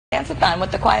Dance-a-thon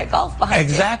with the quiet golf behind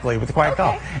Exactly, with the quiet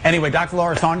golf. Anyway, Dr.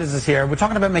 Laura Saunders is here. We're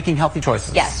talking about making healthy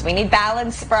choices. Yes, we need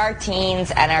balance for our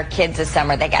teens and our kids this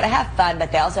summer. They got to have fun,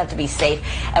 but they also have to be safe.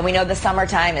 And we know the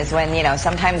summertime is when,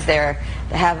 sometimes they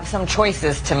have some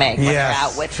choices to make when they're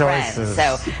out with friends.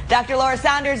 So Dr. Laura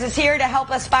Saunders is here to help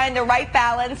us find the right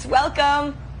balance.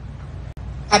 Welcome.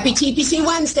 Happy TPC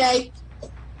Wednesday.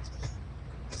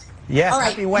 Yes, right,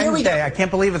 happy Wednesday. I can't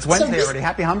believe it's Wednesday already.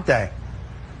 Happy hump day.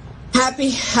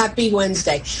 Happy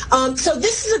Wednesday. So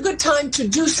this is a good time to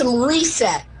do some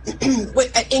reset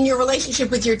in your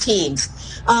relationship with your teens.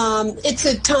 It's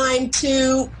a time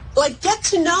to get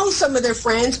to know some of their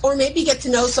friends, or maybe get to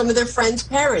know some of their friends'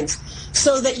 parents,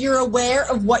 so that you're aware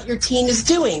of what your teen is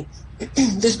doing.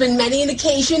 There's been many an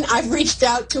occasion I've reached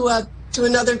out to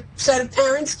another set of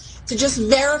parents to just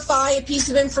verify a piece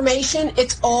of information.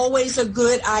 It's always a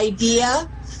good idea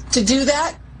to do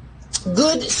that.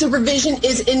 Good supervision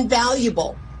is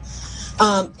invaluable.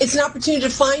 It's an opportunity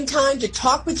to find time to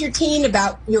talk with your teen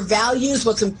about your values,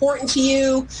 what's important to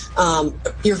you,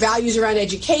 your values around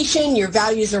education, your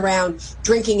values around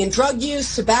drinking and drug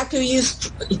use, tobacco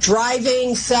use,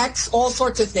 driving, sex, all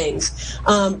sorts of things.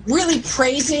 Really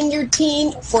praising your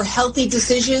teen for healthy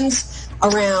decisions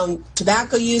around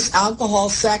tobacco use, alcohol,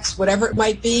 sex, whatever it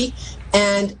might be,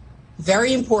 and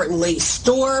very importantly,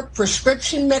 store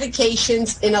prescription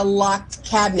medications in a locked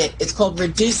cabinet. It's called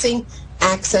reducing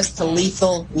access to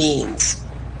lethal means.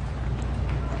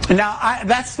 Now,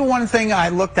 that's the one thing I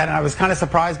looked at, and I was kind of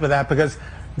surprised by that, because,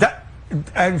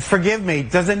 forgive me,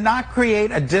 does it not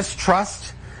create a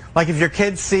distrust? Like, if your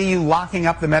kids see you locking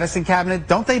up the medicine cabinet,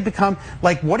 don't they become,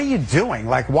 what are you doing?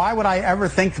 Why would I ever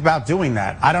think about doing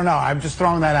that? I don't know. I'm just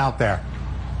throwing that out there.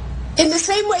 In the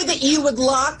same way that you would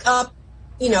lock up,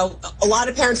 a lot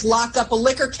of parents lock up a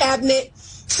liquor cabinet.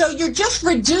 So you're just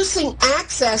reducing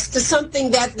access to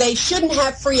something that they shouldn't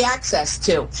have free access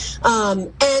to.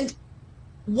 And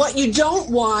what you don't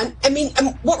want,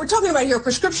 what we're talking about here are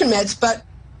prescription meds, but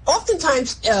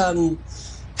oftentimes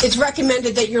it's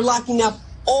recommended that you're locking up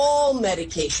all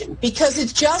medication, because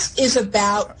it just is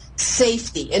about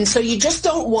safety. And so you just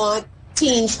don't want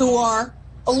teens who are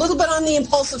a little bit on the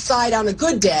impulsive side on a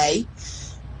good day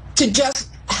to just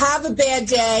have a bad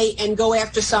day and go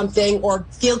after something or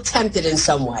feel tempted in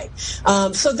some way.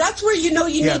 So that's where you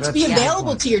need to be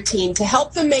available to your teen to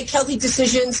help them make healthy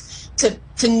decisions,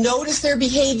 to notice their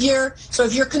behavior. So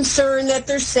if you're concerned that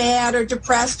they're sad or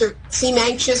depressed or seem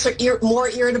anxious or more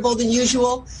irritable than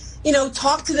usual,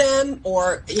 talk to them,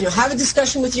 or, have a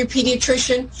discussion with your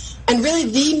pediatrician. And really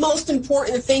the most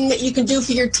important thing that you can do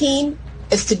for your teen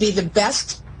is to be the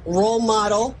best role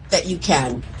model that you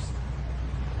can.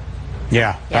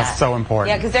 Yeah, that's so important.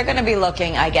 Yeah, because they're going to be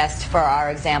looking, I guess, for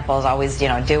our examples, always,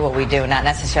 do what we do, not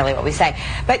necessarily what we say.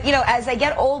 But, as they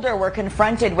get older, we're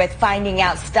confronted with finding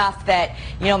out stuff that,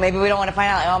 maybe we don't want to find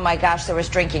out. Oh, my gosh, there was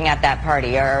drinking at that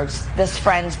party, or this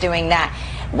friend's doing that.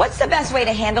 What's the best way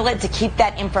to handle it, to keep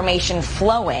that information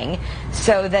flowing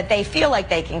so that they feel like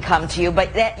they can come to you,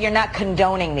 but that you're not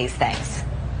condoning these things?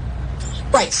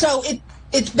 Right. So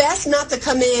it's best not to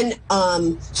come in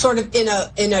sort of in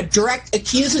a direct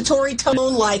accusatory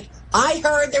tone, like, I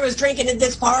heard there was drinking at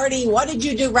this party. What did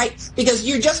you do? Right? Because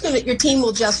your team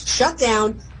will just shut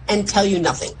down and tell you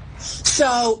nothing.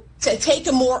 So to take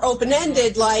a more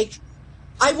open-ended,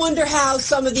 I wonder how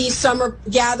some of these summer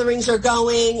gatherings are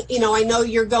going. I know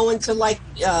you're going to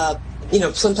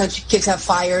sometimes kids have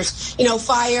fires.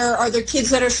 Are there kids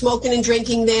that are smoking and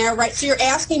drinking there? Right? So you're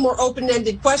asking more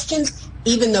open-ended questions,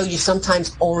 even though you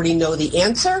sometimes already know the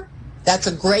answer. That's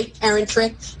a great parent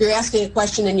trick. You're asking a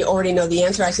question and you already know the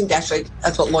answer. I think actually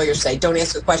that's what lawyers say. Don't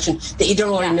ask a question that you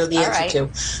don't already know the answer to.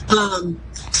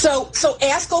 So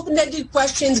ask open-ended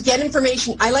questions, get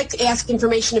information. I like to ask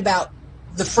information about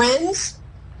the friends,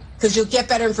 because you'll get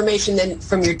better information than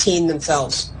from your teen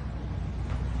themselves.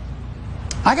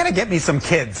 I got to get me some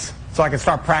kids so I can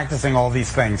start practicing all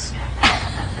these things.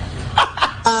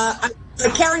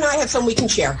 Karen and I have some we can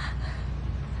share.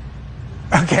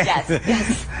 Okay.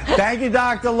 Yes. Thank you,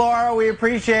 Dr. Laura. We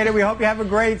appreciate it. We hope you have a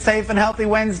great, safe, and healthy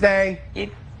Wednesday.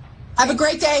 Have a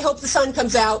great day. Hope the sun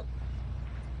comes out.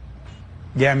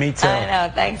 Yeah, me too. I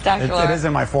know. Thanks, Dr. Laura. It is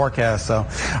in my forecast, so.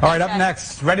 All right, up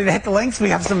next, ready to hit the links? We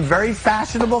have some very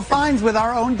fashionable finds with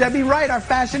our own Debbie Wright, our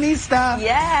fashionista.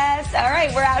 Yes. All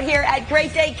right, we're out here at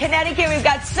Great Day, Connecticut. We've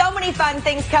got so many fun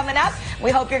things coming up.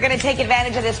 We hope you're going to take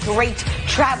advantage of this great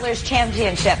Travelers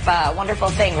Championship. Wonderful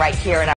thing right here in our